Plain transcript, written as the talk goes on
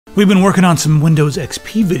We've been working on some Windows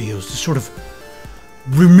XP videos to sort of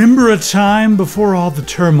remember a time before all the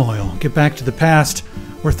turmoil, get back to the past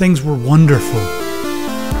where things were wonderful.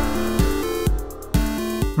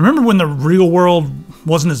 Remember when the real world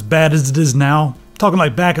wasn't as bad as it is now? Talking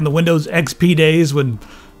like back in the Windows XP days when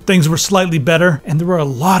things were slightly better, and there were a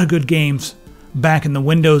lot of good games back in the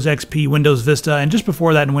Windows XP, Windows Vista, and just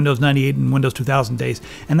before that in Windows 98 and Windows 2000 days.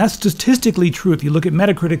 And that's statistically true. If you look at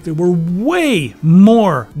Metacritic, there were way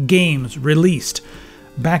more games released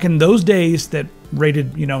back in those days that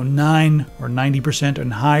rated, 9 or 90%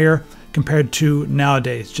 and higher compared to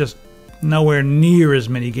nowadays. Just nowhere near as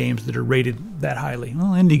many games that are rated that highly.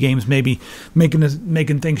 Well, indie games maybe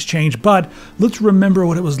making things change, but let's remember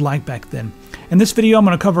what it was like back then. In this video, I'm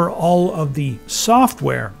going to cover all of the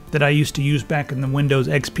software that I used to use back in the Windows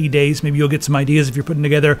XP days. Maybe you'll get some ideas if you're putting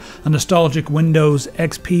together a nostalgic Windows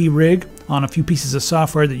XP rig on a few pieces of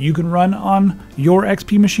software that you can run on your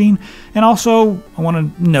XP machine. And also, I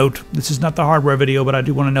want to note, this is not the hardware video, but I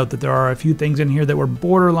do want to note that there are a few things in here that were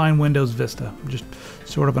borderline Windows Vista. Just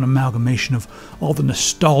sort of an amalgamation of all the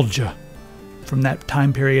nostalgia from that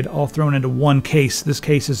time period all thrown into one case. This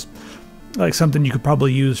case is like something you could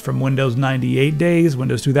probably use from Windows 98 days,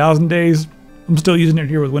 Windows 2000 days. I'm still using it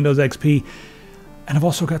here with Windows XP. And I've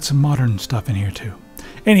also got some modern stuff in here too.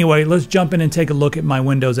 Anyway, let's jump in and take a look at my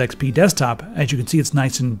Windows XP desktop. As you can see, it's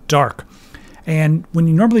nice and dark. And when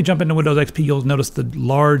you normally jump into Windows XP, you'll notice the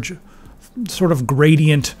large sort of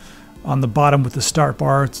gradient on the bottom with the start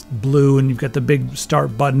bar. It's blue and you've got the big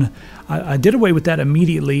start button. I did away with that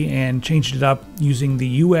immediately and changed it up using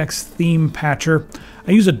the UX theme patcher.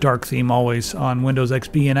 I use a dark theme always on Windows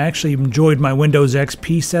XP, and I actually enjoyed my Windows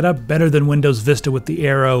XP setup better than Windows Vista with the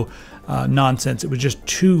arrow nonsense. It was just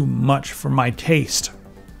too much for my taste.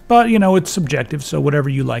 But, it's subjective, so whatever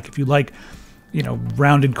you like. If you like,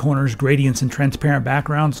 rounded corners, gradients, and transparent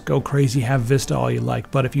backgrounds, go crazy, have Vista all you like.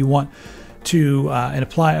 But if you want to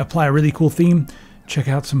apply a really cool theme, check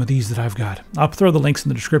out some of these that I've got. I'll throw the links in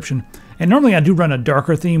the description. And normally I do run a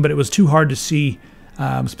darker theme, but it was too hard to see,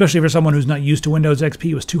 especially for someone who's not used to Windows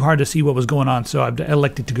XP. It was too hard to see what was going on, so I've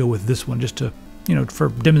elected to go with this one just to, for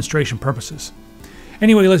demonstration purposes.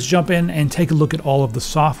 Anyway, let's jump in and take a look at all of the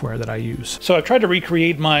software that I use. So I've tried to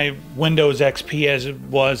recreate my Windows XP as it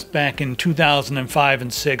was back in 2005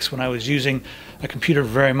 and 6 when I was using a computer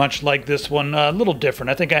very much like this one, a little different.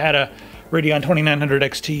 I think I had a Radeon 2900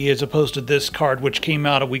 XT as opposed to this card, which came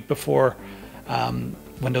out a week before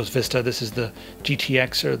Windows Vista. This is the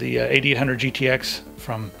GTX, or the 8800 GTX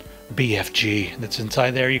from BFG that's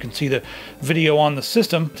inside there. You can see the video on the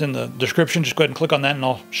system. It's in the description. Just go ahead and click on that and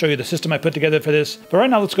I'll show you the system I put together for this. But right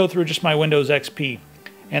now, let's go through just my Windows XP.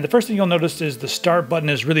 And the first thing you'll notice is the start button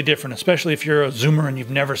is really different, especially if you're a Zoomer and you've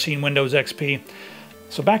never seen Windows XP.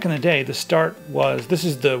 So back in the day, the start was, this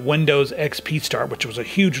is the Windows XP start, which was a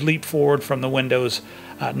huge leap forward from the Windows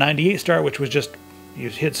 98 start, which was just, you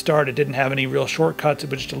hit start, it didn't have any real shortcuts, it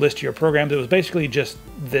was just a list of your programs. It was basically just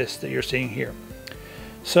this that you're seeing here.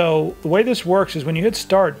 So the way this works is when you hit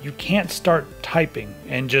start, you can't start typing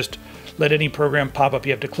and just let any program pop up.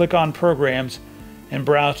 You have to click on programs and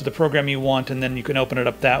browse to the program you want, and then you can open it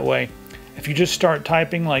up that way. If you just start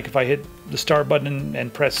typing, like if I hit the start button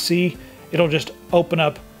and press C, it'll just open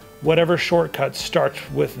up whatever shortcut starts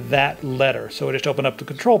with that letter. So it just opened up the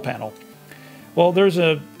control panel. Well, there's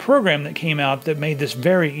a program that came out that made this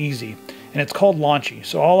very easy, and it's called Launchy.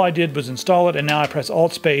 So all I did was install it, and now I press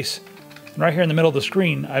Alt Space, and right here in the middle of the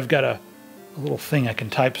screen, I've got a little thing I can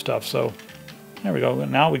type stuff. So there we go.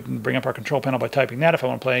 And now we can bring up our control panel by typing that. If I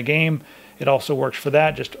want to play a game, it also works for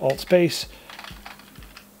that. Just Alt Space.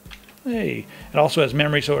 Hey, it also has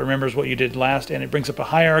memory, so it remembers what you did last, and it brings up a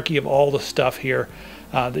hierarchy of all the stuff here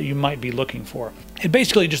that you might be looking for. It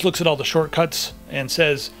basically just looks at all the shortcuts and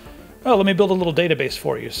says, oh, let me build a little database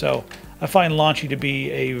for you. So I find Launchy to be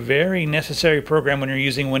a very necessary program when you're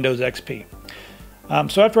using Windows XP.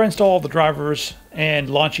 So after I install all the drivers and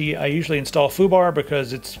Launchy, I usually install Foobar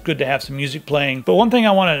because it's good to have some music playing. But one thing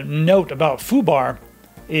I want to note about Foobar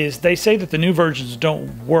is they say that the new versions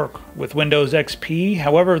don't work with Windows XP.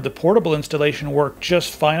 However, the portable installation worked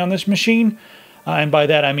just fine on this machine. And by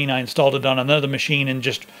that I mean I installed it on another machine and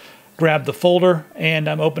just grabbed the folder, and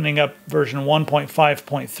I'm opening up version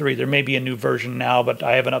 1.5.3. There may be a new version now, but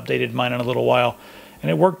I haven't updated mine in a little while. And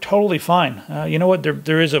it worked totally fine. You know what?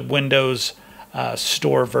 There is a Windows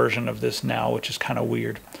Store version of this now, which is kind of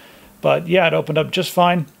weird. But yeah, it opened up just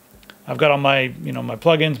fine. I've got all my, my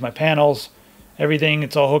plugins, my panels, everything.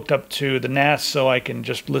 It's all hooked up to the NAS so I can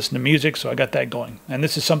just listen to music, so I got that going. And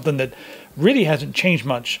this is something that really hasn't changed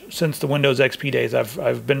much since the Windows XP days.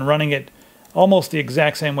 I've been running it almost the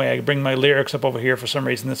exact same way. I bring my lyrics up over here. For some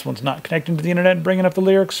reason, this one's not connecting to the internet and bringing up the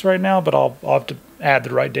lyrics right now, but I'll have to add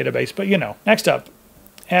the right database. But you know, next up,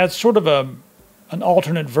 as sort of an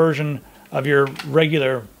alternate version of your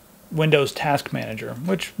regular Windows Task Manager,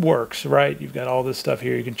 which works, right? You've got all this stuff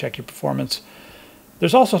here. You can check your performance.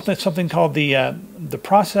 There's also something called the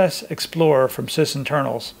Process Explorer from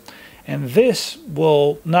sysinternals. And this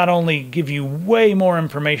will not only give you way more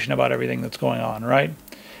information about everything that's going on, right?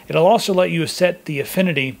 It'll also let you set the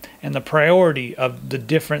affinity and the priority of the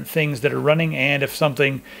different things that are running. And if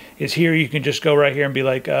something is here, you can just go right here and be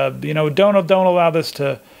like, you know, don't allow this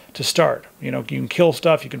to start. You know, you can kill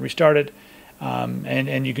stuff, you can restart it.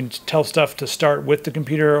 And you can tell stuff to start with the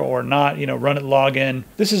computer or not, you know, run it, log in.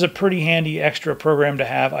 This is a pretty handy extra program to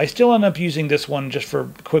have. I still end up using this one just for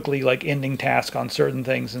quickly like ending tasks on certain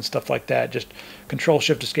things and stuff like that. Just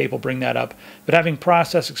Control-Shift-Escape will bring that up. But having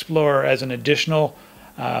Process Explorer as an additional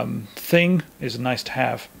thing is nice to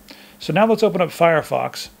have. So now let's open up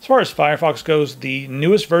Firefox. As far as Firefox goes, the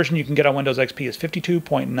newest version you can get on Windows XP is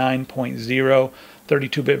 52.9.0,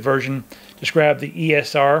 32-bit version. Just grab the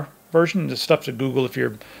ESR version. This stuff's to Google if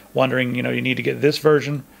you're wondering, you know, you need to get this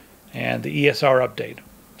version and the ESR update.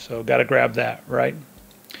 So got to grab that, right?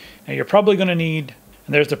 Now you're probably going to need,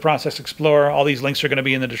 and there's the Process Explorer. All these links are going to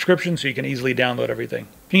be in the description so you can easily download everything.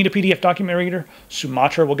 If you need a PDF document reader,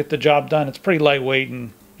 Sumatra will get the job done. It's pretty lightweight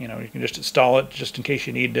and, you know, you can just install it just in case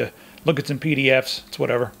you need to look at some PDFs. It's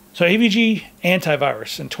whatever. So Avg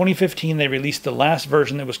Antivirus. In 2015, they released the last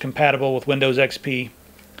version that was compatible with Windows XP.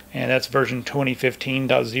 And that's version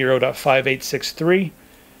 2015.0.5863.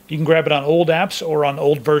 You can grab it on old apps or on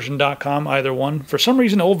oldversion.com, either one. For some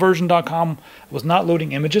reason, oldversion.com was not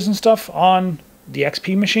loading images and stuff on the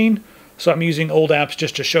XP machine, so I'm using old apps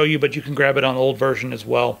just to show you, but you can grab it on old version as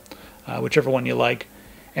well, whichever one you like.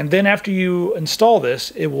 And then after you install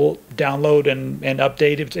this, it will download and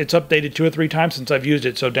update. It's updated 2 or 3 times since I've used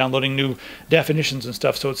it, so downloading new definitions and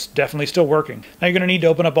stuff, so it's definitely still working. Now you're going to need to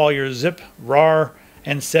open up all your zip, RAR,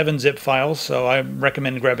 and 7-zip files, so I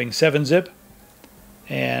recommend grabbing 7-zip.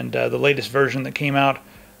 And the latest version that came out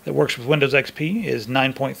that works with Windows XP is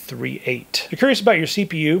 9.38. If you're curious about your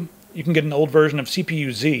CPU, you can get an old version of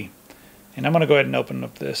CPU-Z. And I'm going to go ahead and open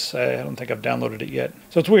up this. I don't think I've downloaded it yet.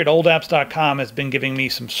 So it's weird, oldapps.com has been giving me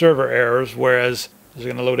some server errors, whereas, is it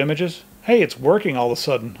going to load images? Hey, it's working all of a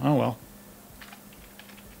sudden. Oh well.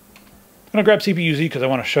 I'm going to grab CPU-Z because I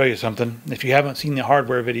want to show you something. If you haven't seen the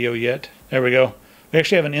hardware video yet, there we go. We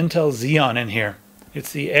actually have an Intel Xeon in here.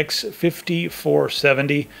 It's the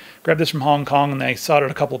X5470. Grabbed this from Hong Kong, and they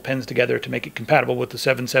soldered a couple of pins together to make it compatible with the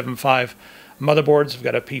 775 motherboards. We've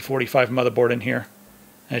got a P45 motherboard in here.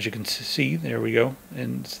 As you can see, there we go.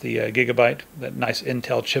 And it's the Gigabyte, that nice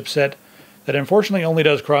Intel chipset that unfortunately only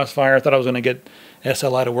does Crossfire. I thought I was going to get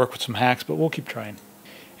SLI to work with some hacks, but we'll keep trying.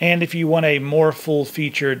 And if you want a more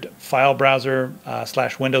full-featured file browser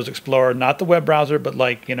 / Windows Explorer, not the web browser, but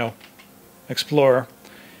like, you know, Explorer,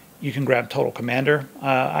 you can grab Total Commander.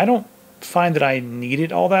 I don't find that I need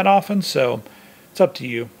it all that often, so it's up to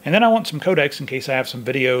you. And then I want some codecs in case I have some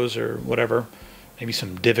videos or whatever, maybe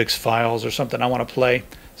some DivX files or something I want to play,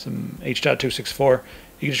 some H.264.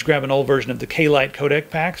 You can just grab an old version of the K-Lite codec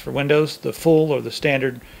packs for Windows, the full or the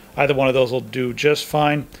standard. Either one of those will do just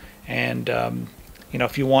fine. And you know,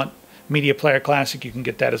 if you want Media Player Classic, you can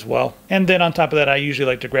get that as well. And then on top of that, I usually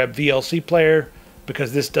like to grab VLC Player,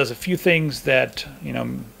 because this does a few things that, you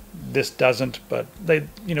know, this doesn't, but they,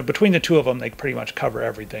 you know, between the two of them, they pretty much cover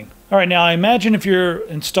everything. All right, now I imagine if you're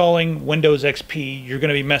installing Windows XP, you're going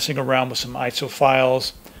to be messing around with some ISO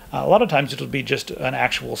files. A lot of times it'll be just an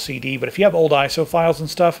actual CD, but if you have old ISO files and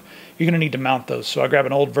stuff, you're going to need to mount those. So I grab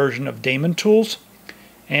an old version of Daemon Tools,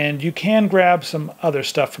 and you can grab some other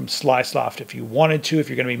stuff from Slysoft if you wanted to, if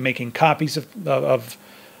you're going to be making copies of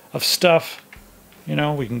stuff. You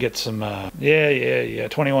know, we can get some,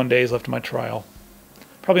 21 days left of my trial.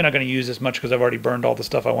 Probably not going to use this much because I've already burned all the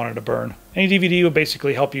stuff I wanted to burn. Any DVD will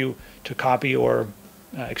basically help you to copy or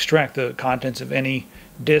extract the contents of any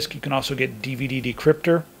disk. You can also get DVD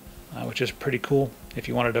Decryptor, which is pretty cool if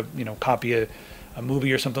you wanted to, you know, copy a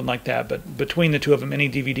movie or something like that. But between the two of them, any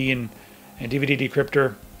DVD and DVD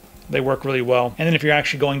Decryptor, they work really well. And then if you're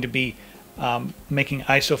actually going to be making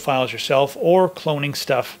ISO files yourself or cloning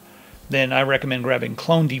stuff, then I recommend grabbing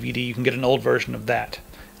Clone DVD. You can get an old version of that.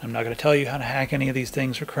 I'm not going to tell you how to hack any of these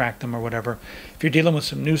things or crack them or whatever. If you're dealing with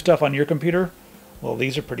some new stuff on your computer, well,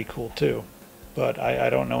 these are pretty cool too. But I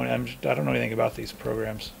don't know anything about these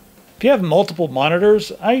programs. If you have multiple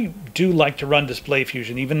monitors, I do like to run Display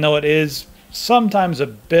Fusion, even though it is sometimes a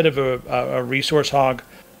bit of a resource hog.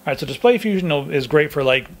 All right, so Display Fusion is great for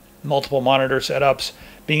like multiple monitor setups,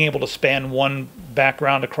 being able to span one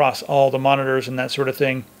background across all the monitors and that sort of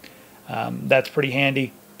thing. That's pretty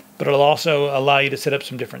handy. But it'll also allow you to set up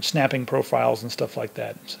some different snapping profiles and stuff like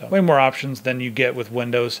that. So way more options than you get with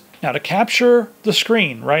Windows. Now to capture the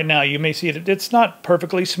screen, right now you may see it's not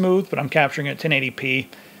perfectly smooth, but I'm capturing it 1080p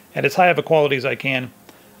at as high of a quality as I can.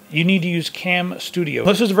 You need to use Cam Studio.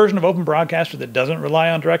 This is a version of Open Broadcaster that doesn't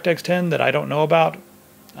rely on DirectX 10 that I don't know about.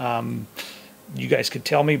 You guys could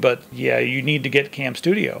tell me, but yeah, you need to get Cam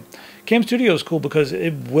Studio. Cam Studio is cool because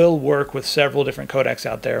it will work with several different codecs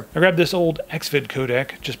out there. I grabbed this old Xvid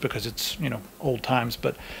codec just because it's, you know, old times,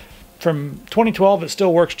 but from 2012 it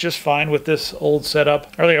still works just fine with this old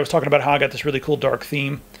setup. Earlier I was talking about how I got this really cool dark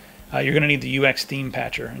theme. You're going to need the UX theme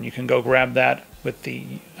patcher, and you can go grab that with the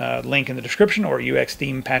link in the description or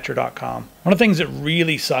uxthemepatcher.com. One of the things that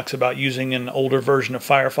really sucks about using an older version of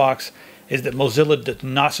Firefox is that Mozilla does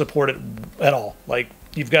not support it at all. Like,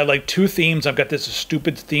 you've got like 2 themes. I've got this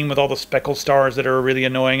stupid theme with all the speckle stars that are really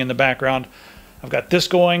annoying in the background. I've got this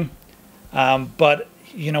going, but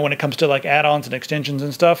you know, when it comes to like add-ons and extensions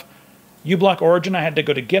and stuff, uBlock Origin, I had to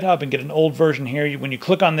go to GitHub and get an old version here. When you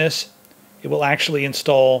click on this, it will actually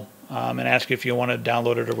install and ask you if you want to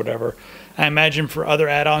download it or whatever. I imagine for other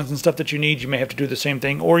add-ons and stuff that you need, you may have to do the same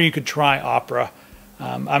thing, or you could try Opera.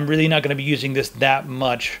 I'm really not going to be using this that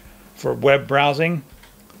much for web browsing.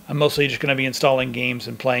 I'm mostly just going to be installing games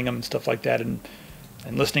and playing them and stuff like that, and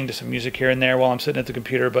listening to some music here and there while I'm sitting at the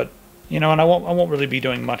computer. But you know, and I won't really be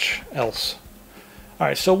doing much else. All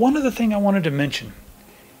right. So one other thing I wanted to mention: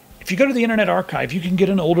 if you go to the Internet Archive, you can get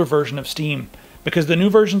an older version of Steam, because the new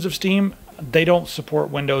versions of Steam, they don't support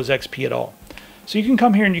Windows XP at all. So you can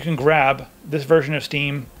come here and you can grab this version of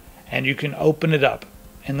Steam and you can open it up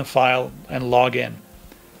in the file and log in.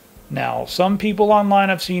 Now, some people online,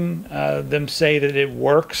 I've seen them say that it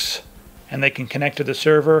works and they can connect to the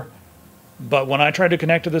server, but when I tried to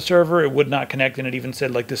connect to the server, it would not connect, and it even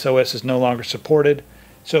said like this OS is no longer supported,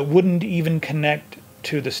 so it wouldn't even connect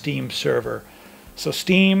to the Steam server. So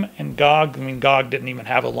Steam and GOG, I mean, GOG didn't even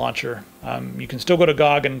have a launcher. You can still go to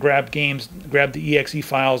GOG and grab games, grab the exe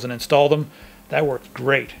files and install them. That works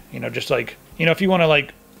great. You know, just like, you know, if you want to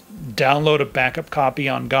like download a backup copy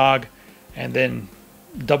on GOG and then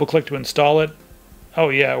double click to install it, oh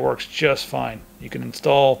yeah, it works just fine. You can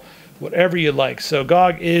install whatever you like. So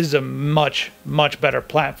GOG is a much better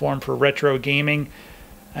platform for retro gaming,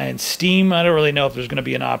 and Steam, I don't really know if there's going to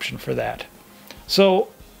be an option for that. So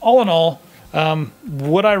all in all,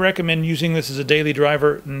 would I recommend using this as a daily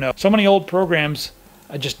driver? No. So many old programs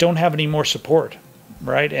just don't have any more support,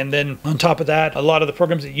 right? And then on top of that, a lot of the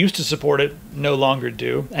programs that used to support it no longer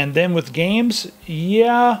do. And then with games,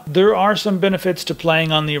 yeah, there are some benefits to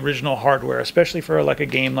playing on the original hardware, especially for like a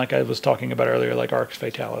game like I was talking about earlier, like Arx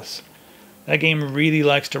Fatalis. That game really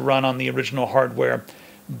likes to run on the original hardware,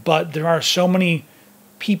 but there are so many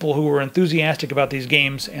people who are enthusiastic about these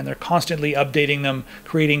games, and they're constantly updating them,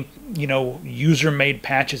 creating, you know, user-made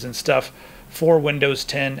patches and stuff for Windows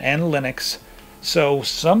 10 and Linux. So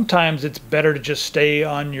sometimes it's better to just stay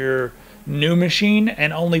on your new machine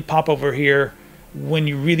and only pop over here when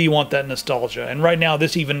you really want that nostalgia. And right now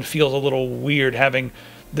this even feels a little weird having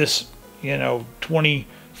this, you know,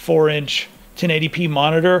 24-inch 1080p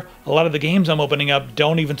monitor. A lot of the games I'm opening up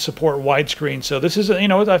don't even support widescreen. So this is, you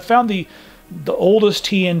know, I found the oldest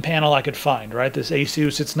TN panel I could find, right? This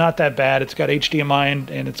Asus, it's not that bad. It's got HDMI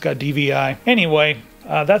and it's got DVI. Anyway,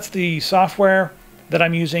 that's the software that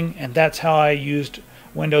I'm using, and that's how I used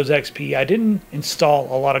Windows XP. I didn't install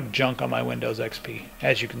a lot of junk on my Windows XP,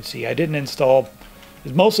 as you can see. I didn't install,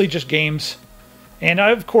 it's mostly just games. And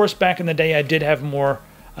I, of course, back in the day, I did have more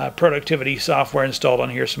productivity software installed on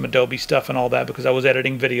here, some Adobe stuff and all that, because I was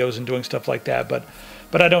editing videos and doing stuff like that, but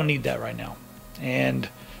I don't need that right now. And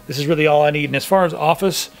this is really all I need. And as far as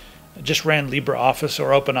Office, I just ran LibreOffice or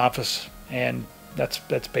OpenOffice, and that's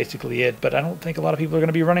basically it. But I don't think a lot of people are going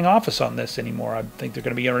to be running Office on this anymore. I think they're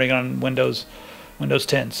going to be running on Windows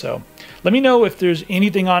 10. So let me know if there's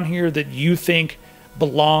anything on here that you think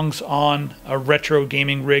belongs on a retro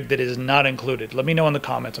gaming rig that is not included. Let me know in the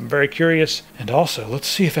comments. I'm very curious. And also, let's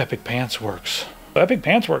see if Epic Pants works. Epic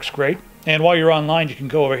Pants works great. And while you're online, you can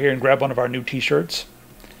go over here and grab one of our new t-shirts.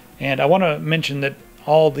 And I want to mention that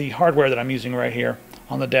all the hardware that I'm using right here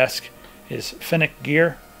on the desk is Fennec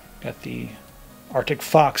gear. Got the Arctic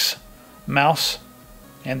Fox mouse,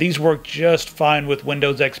 and these work just fine with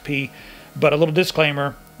Windows XP. But a little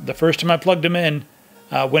disclaimer, the first time I plugged them in,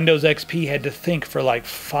 Windows XP had to think for like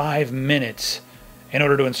 5 minutes in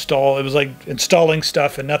order to install. It was like installing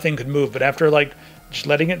stuff and nothing could move, but after like just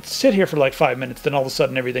letting it sit here for like 5 minutes, then all of a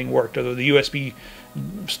sudden everything worked, although the USB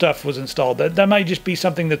stuff was installed. That might just be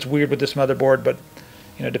something that's weird with this motherboard, but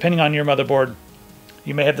You know, depending on your motherboard,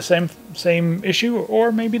 you may have the same issue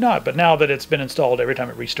or maybe not. But now that it's been installed, every time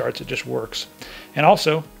it restarts, it just works. And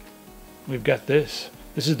also, we've got this.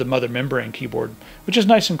 This is the mother membrane keyboard, which is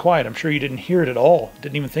nice and quiet. I'm sure you didn't hear it at all.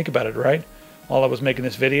 Didn't even think about it, right? While I was making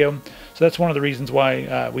this video. So that's one of the reasons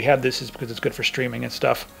why we have this, is because it's good for streaming and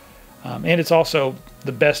stuff. And it's also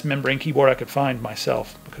the best membrane keyboard I could find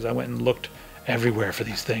myself, because I went and looked everywhere for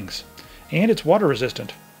these things. And it's water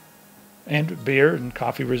resistant. And beer and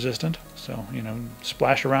coffee resistant. So, you know,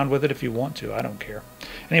 splash around with it if you want to. I don't care.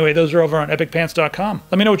 Anyway, those are over on epicpants.com.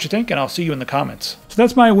 Let me know what you think, and I'll see you in the comments. So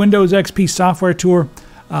that's my Windows XP software tour.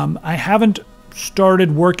 I haven't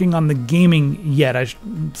started working on the gaming yet. I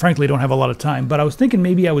frankly don't have a lot of time, but I was thinking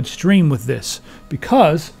maybe I would stream with this,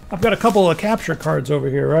 because I've got a couple of capture cards over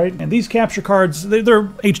here, right? And these capture cards, they're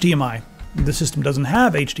HDMI. The system doesn't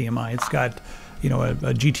have HDMI. It's got, you know, a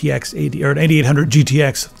GTX 80 or an 8800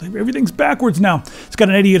 GTX. Everything's backwards now. It's got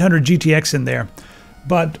an 8800 GTX in there,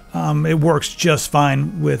 but it works just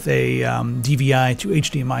fine with a DVI to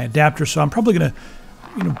HDMI adapter. So I'm probably gonna,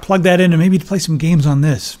 you know, plug that in and maybe play some games on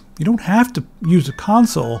this. You don't have to use a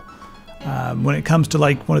console when it comes to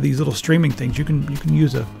like one of these little streaming things. You can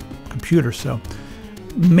use a computer. So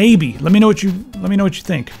maybe let me know what you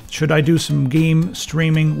think. Should I do some game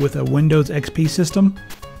streaming with a Windows XP system?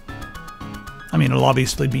 I mean, I'll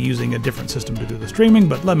obviously be using a different system to do the streaming,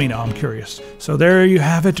 but let me know. I'm curious. So there you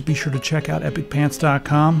have it. Be sure to check out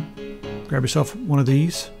epicpants.com. Grab yourself one of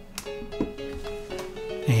these,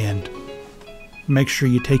 and make sure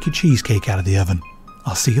you take your cheesecake out of the oven.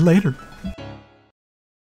 I'll see you later.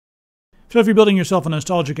 So if you're building yourself a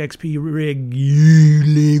nostalgic XP rig, you're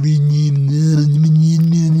living in